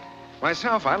 Yes.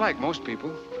 Myself, I like most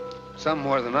people. Some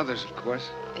more than others, of course.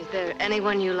 Is there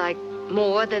anyone you like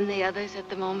more than the others at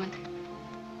the moment?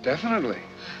 Definitely.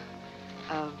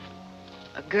 A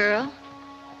girl?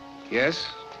 Yes.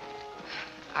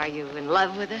 Are you in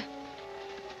love with her?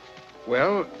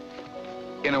 Well,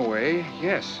 in a way,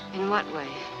 yes. In what way?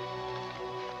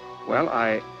 Well,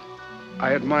 I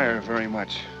admire her very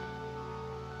much.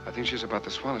 I think she's about the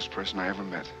swellest person I ever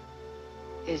met.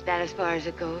 Is that as far as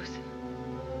it goes?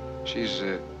 She's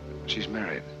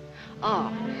married.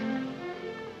 Oh.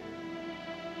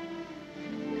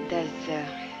 Does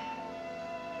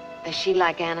she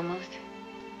like animals?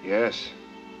 Yes.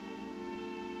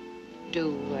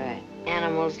 Do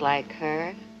animals like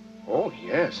her? Oh,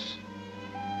 yes.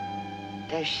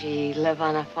 Does she live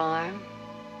on a farm?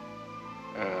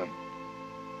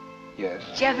 Yes.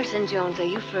 Jefferson Jones, are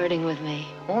you flirting with me?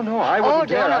 Oh, no, I wouldn't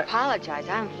dare. Oh, don't apologize.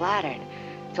 I'm flattered.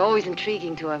 It's always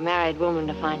intriguing to a married woman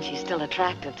to find she's still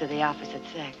attractive to the opposite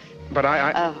sex. But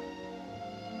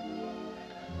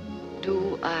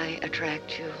Do I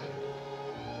attract you?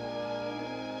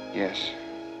 Yes.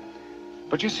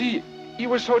 But you see, you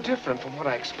were so different from what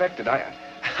I expected.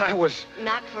 I was...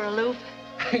 Not for a loop?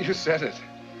 You said it.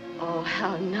 Oh,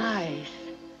 how nice.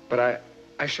 But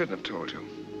I shouldn't have told you.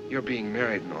 You're being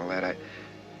married and all that.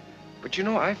 But you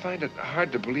know, I find it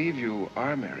hard to believe you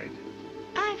are married.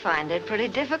 I find it pretty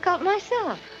difficult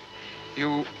myself.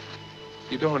 You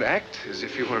don't act as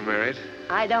if you were married.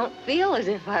 I don't feel as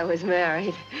if I was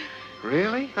married.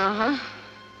 Really? Uh-huh.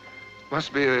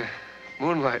 Must be the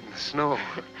moonlight and the snow.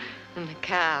 And the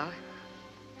cow.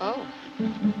 Oh,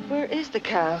 where is the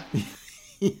cow?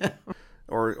 Yeah.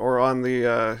 Or on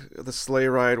the sleigh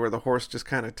ride where the horse just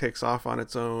kind of takes off on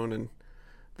its own, and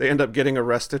they end up getting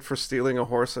arrested for stealing a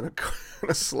horse and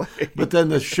a sleigh. But then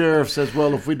the sheriff says,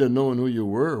 well, if we'd have known who you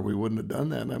were, we wouldn't have done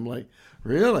that. And I'm like,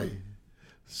 really?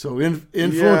 So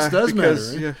influence does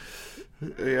because, matter.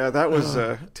 Right? Yeah, that was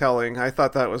telling. I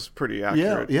thought that was pretty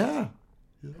accurate. Yeah.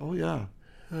 Oh, yeah.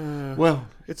 Well,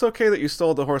 it's okay that you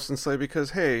stole the horse and sleigh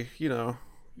because, hey,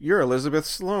 you're Elizabeth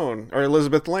Sloan or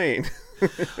Elizabeth Lane.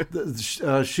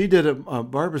 She did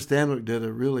Barbara Stanwyck did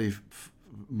a really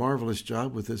marvelous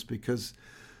job with this because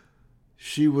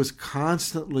she was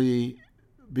constantly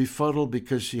befuddled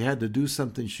because she had to do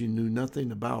something she knew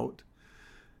nothing about.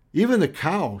 Even the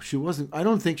cow, I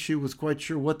don't think she was quite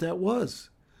sure what that was.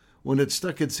 When it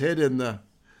stuck its head in the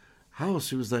house,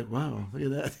 she was like, wow, look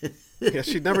at that. Yeah,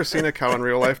 she'd never seen a cow in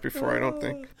real life before, I don't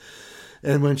think.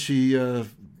 And when she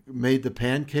made the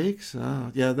pancakes,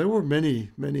 there were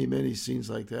many, many, many scenes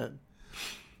like that.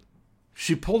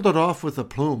 She pulled it off with a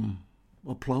plum.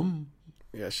 A plum?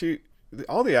 Yeah,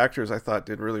 all the actors I thought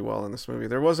did really well in this movie.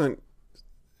 There wasn't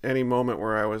any moment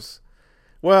where I was,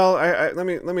 well, let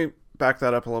me back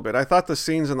that up a little bit. I thought the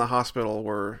scenes in the hospital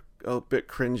were a bit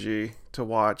cringy to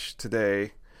watch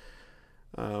today.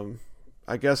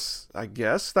 I guess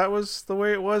that was the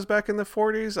way it was back in the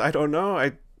 40s. I don't know.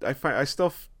 I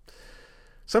still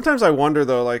sometimes I wonder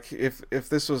though, like if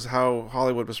this was how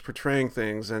Hollywood was portraying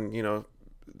things, and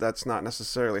that's not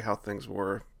necessarily how things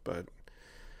were, but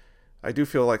I do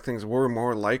feel like things were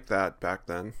more like that back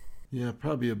then. Yeah,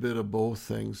 probably a bit of both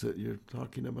things that you're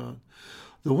talking about.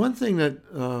 The one thing that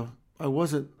I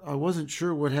wasn't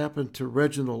sure what happened to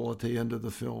Reginald at the end of the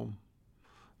film.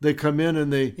 They come in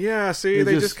and they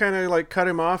just kind of like cut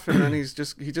him off, and then he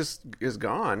just is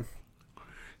gone.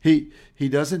 He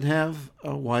doesn't have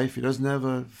a wife. He doesn't have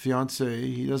a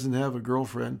fiancée. He doesn't have a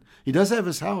girlfriend. He does have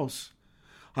his house.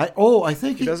 I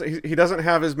think he doesn't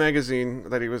have his magazine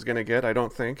that he was going to get. I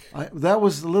don't think that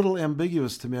was a little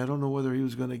ambiguous to me. I don't know whether he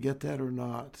was going to get that or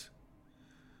not.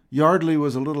 Yardley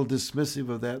was a little dismissive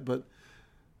of that, but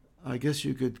I guess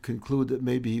you could conclude that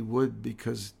maybe he would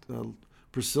because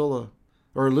Priscilla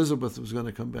or Elizabeth was going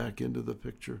to come back into the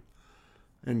picture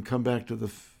and come back to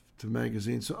the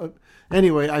magazine. So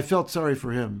anyway, I felt sorry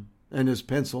for him and his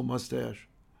pencil mustache.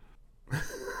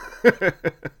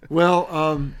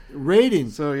 Well,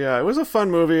 ratings. So yeah, it was a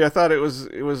fun movie. I thought it was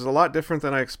a lot different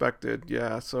than I expected.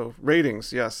 Yeah. So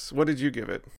ratings, yes. What did you give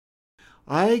it?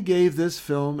 I gave this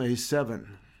film a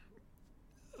 7.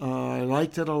 I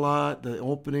liked it a lot. The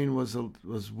opening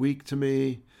was weak to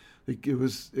me.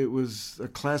 It was a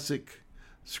classic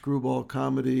screwball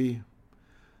comedy.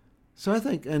 So I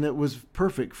think, and it was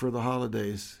perfect for the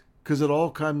holidays because it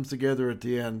all comes together at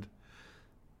the end,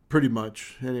 pretty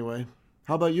much. Anyway,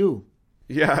 how about you?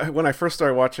 Yeah, when I first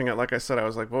started watching it, like I said, I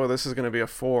was like, whoa, this is going to be a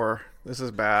 4. This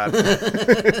is bad.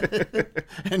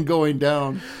 And going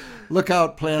down. Look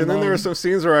out, Plan 9. And then there were some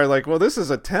scenes where I like, well, this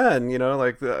is a 10,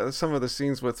 like some of the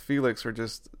scenes with Felix were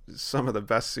just some of the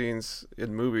best scenes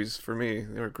in movies for me.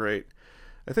 They were great.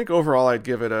 I think overall I'd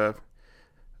give it a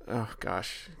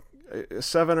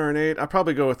 7 or an 8. I'd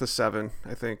probably go with a 7,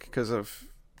 I think, because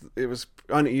it was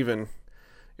uneven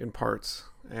in parts.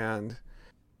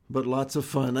 But lots of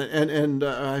fun,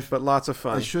 but lots of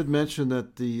fun. I should mention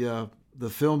that the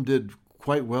film did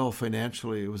quite well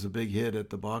financially. It was a big hit at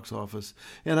the box office,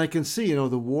 and I can see,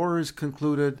 the war is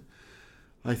concluded.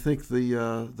 I think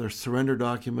their surrender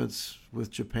documents with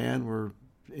Japan were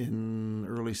in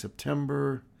early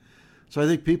September, so I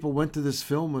think people went to this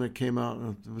film when it came out,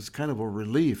 and it was kind of a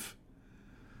relief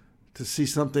to see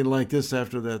something like this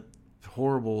after that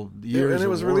horrible years. And it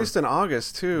was war. released in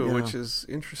August too, which is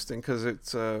interesting because it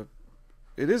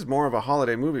is more of a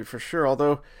holiday movie for sure.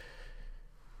 Although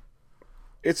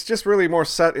it's just really more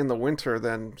set in the winter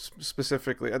than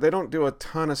specifically. They don't do a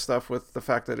ton of stuff with the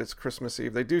fact that it's Christmas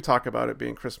Eve. They do talk about it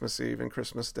being Christmas Eve and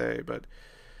Christmas Day, but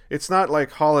it's not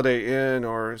like Holiday Inn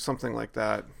or something like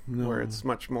that, where it's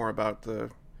much more about the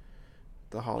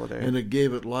holiday. And it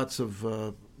gave it lots of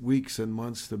weeks and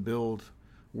months to build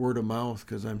word of mouth,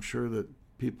 because I'm sure that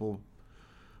people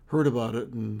heard about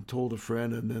it and told a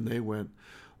friend, and then they went.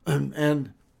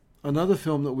 And another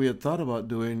film that we had thought about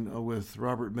doing with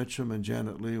Robert Mitchum and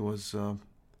Janet Leigh was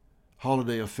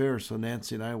Holiday Affair. So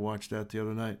Nancy and I watched that the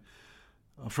other night,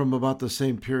 from about the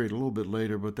same period, a little bit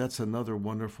later. But that's another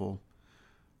wonderful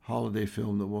holiday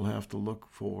film that we'll have to look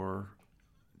for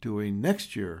doing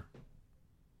next year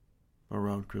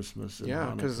around Christmas.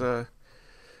 Yeah, because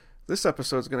this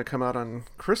episode's going to come out on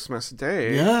Christmas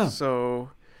Day. Yeah.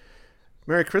 So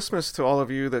Merry Christmas to all of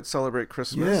you that celebrate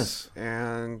Christmas. Yes.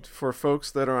 And for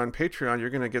folks that are on Patreon, you're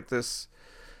going to get this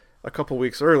a couple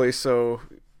weeks early. So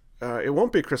it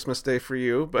won't be Christmas Day for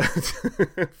you, but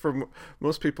for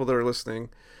most people that are listening,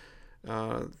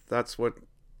 that's what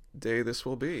day this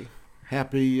will be.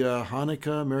 Happy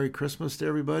Hanukkah, Merry Christmas to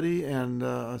everybody, and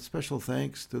a special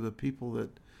thanks to the people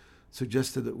that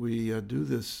suggested that we do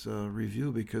this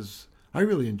review, because I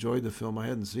really enjoyed the film. I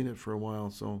hadn't seen it for a while,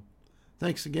 so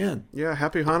thanks again. Yeah,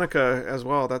 happy Hanukkah as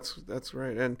well. That's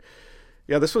right. And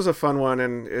yeah, this was a fun one,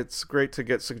 and it's great to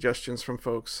get suggestions from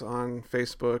folks on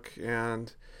Facebook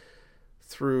and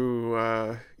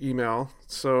through email.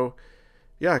 So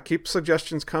yeah, keep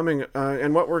suggestions coming.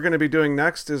 And what we're going to be doing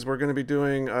next is we're going to be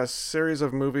doing a series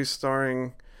of movies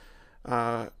starring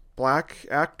black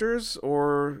actors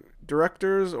or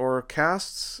directors or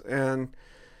casts. And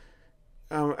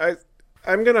I'm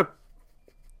going to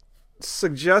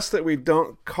suggest that we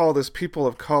don't call this people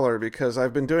of color, because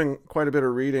I've been doing quite a bit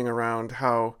of reading around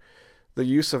how the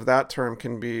use of that term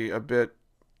can be a bit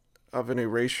of an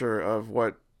erasure of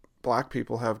what black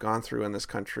people have gone through in this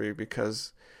country,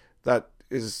 because that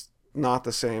is not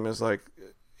the same as like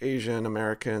Asian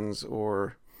Americans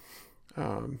or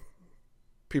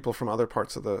people from other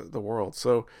parts of the world.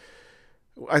 So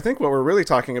I think what we're really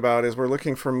talking about is we're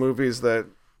looking for movies that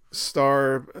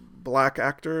star black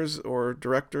actors or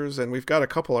directors, and we've got a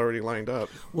couple already lined up.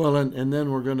 Well, and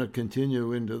then we're going to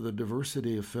continue into the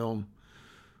diversity of film.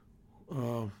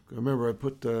 Remember, I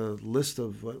put a list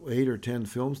of 8 or 10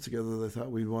 films together that I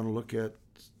thought we'd want to look at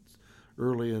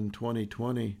early in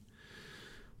 2020.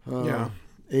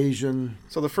 Asian.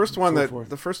 So the first one that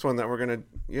we're gonna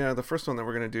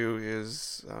do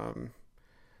is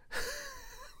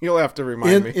you'll have to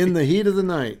remind me. In the Heat of the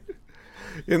Night.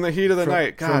 In the Heat of the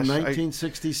Night. Gosh, from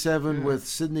 1967 with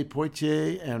Sidney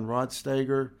Poitier and Rod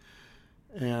Steiger,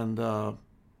 and an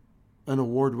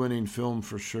award-winning film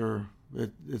for sure.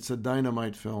 It's a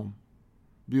dynamite film,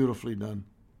 beautifully done.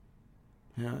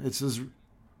 Yeah, it's as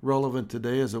relevant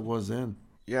today as it was then.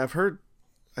 Yeah,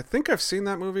 I think I've seen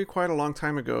that movie quite a long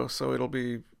time ago, so it'll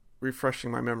be refreshing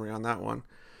my memory on that one.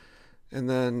 And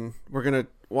then we're going to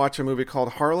watch a movie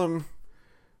called Harlem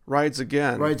Rides the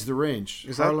Range.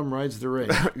 Harlem Rides the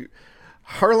Range.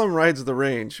 Harlem Rides the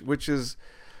Range, which is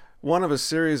one of a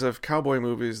series of cowboy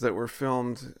movies that were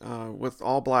filmed with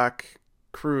all black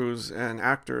crews and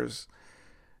actors.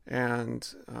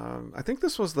 And I think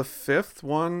this was the 5th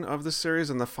one of the series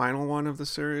and the final one of the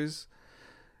series.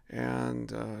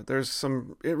 And there's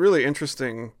some really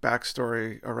interesting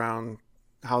backstory around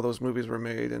how those movies were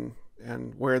made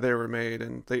and where they were made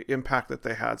and the impact that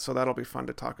they had. So that'll be fun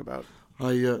to talk about.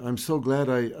 I'm so glad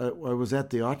I was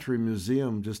at the Autry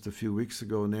Museum just a few weeks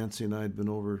ago. Nancy and I had been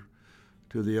over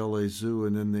to the LA Zoo,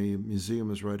 and then the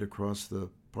museum is right across the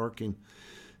parking.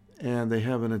 And they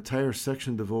have an entire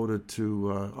section devoted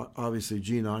to, obviously,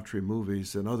 Gene Autry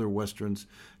movies and other Westerns.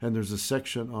 And there's a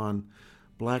section on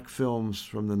black films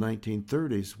from the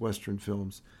 1930s, Western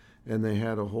films. And they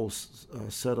had a whole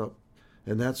setup.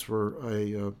 And that's where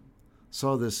I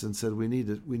saw this and said, we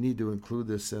need to include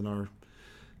this in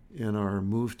our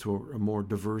move to a more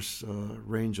diverse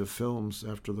range of films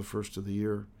after the first of the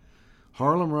year.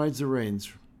 Harlem Rides the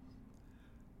Range.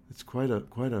 It's quite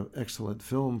a excellent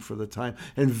film for the time,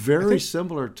 and very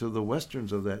similar to the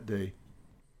Westerns of that day.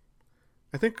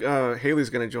 I think Haley's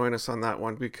going to join us on that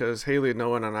one, because Haley,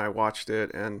 Noah, and I watched it,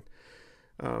 and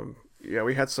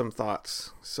we had some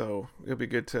thoughts. So it'll be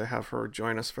good to have her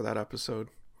join us for that episode.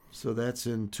 So that's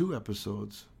in 2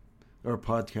 episodes, or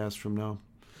podcasts from now.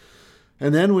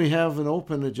 And then we have an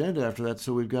open agenda after that,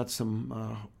 so we've got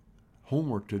some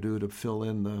homework to do to fill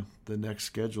in the next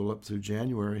schedule up through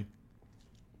January.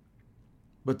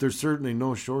 But there's certainly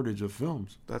no shortage of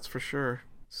films. That's for sure.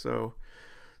 So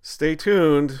stay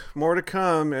tuned. More to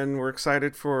come, and we're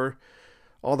excited for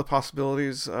all the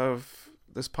possibilities of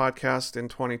this podcast in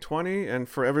 2020. And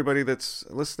for everybody that's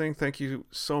listening, thank you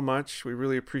so much. We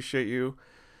really appreciate you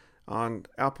on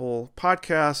Apple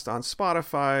Podcast, on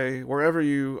Spotify, wherever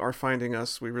you are finding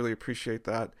us. We really appreciate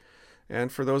that.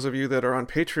 And for those of you that are on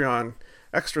Patreon,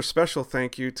 extra special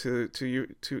thank you to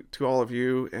all of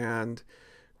you. And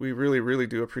we really, really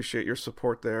do appreciate your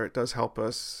support there. It does help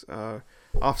us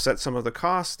offset some of the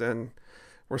cost, and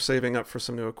we're saving up for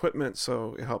some new equipment,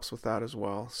 so it helps with that as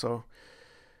well. So,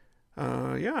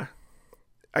 yeah.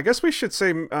 I guess we should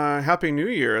say Happy New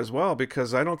Year as well,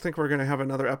 because I don't think we're going to have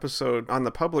another episode on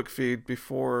the public feed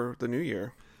before the New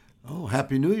Year. Oh,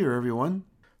 Happy New Year, everyone.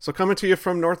 So coming to you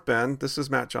from North Bend, this is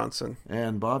Matt Johnson.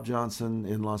 And Bob Johnson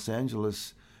in Los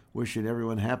Angeles, wishing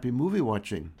everyone happy movie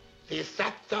watching. They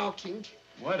stop talking.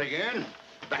 What again?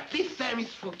 But this time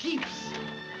it's for keeps.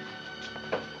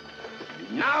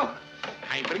 Now,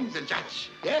 I bring the judge.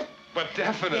 Yes? But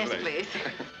definitely. Yes,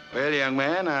 please. Well, young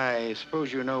man, I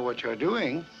suppose you know what you're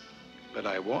doing. But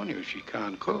I warn you, she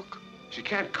can't cook. She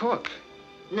can't cook.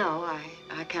 No,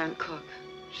 I can't cook.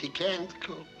 She can't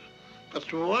cook.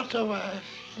 But what a wife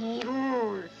she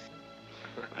is.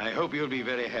 I hope you'll be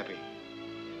very happy.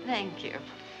 Thank you.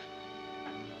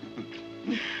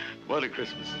 What a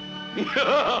Christmas.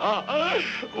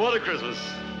 What a Christmas.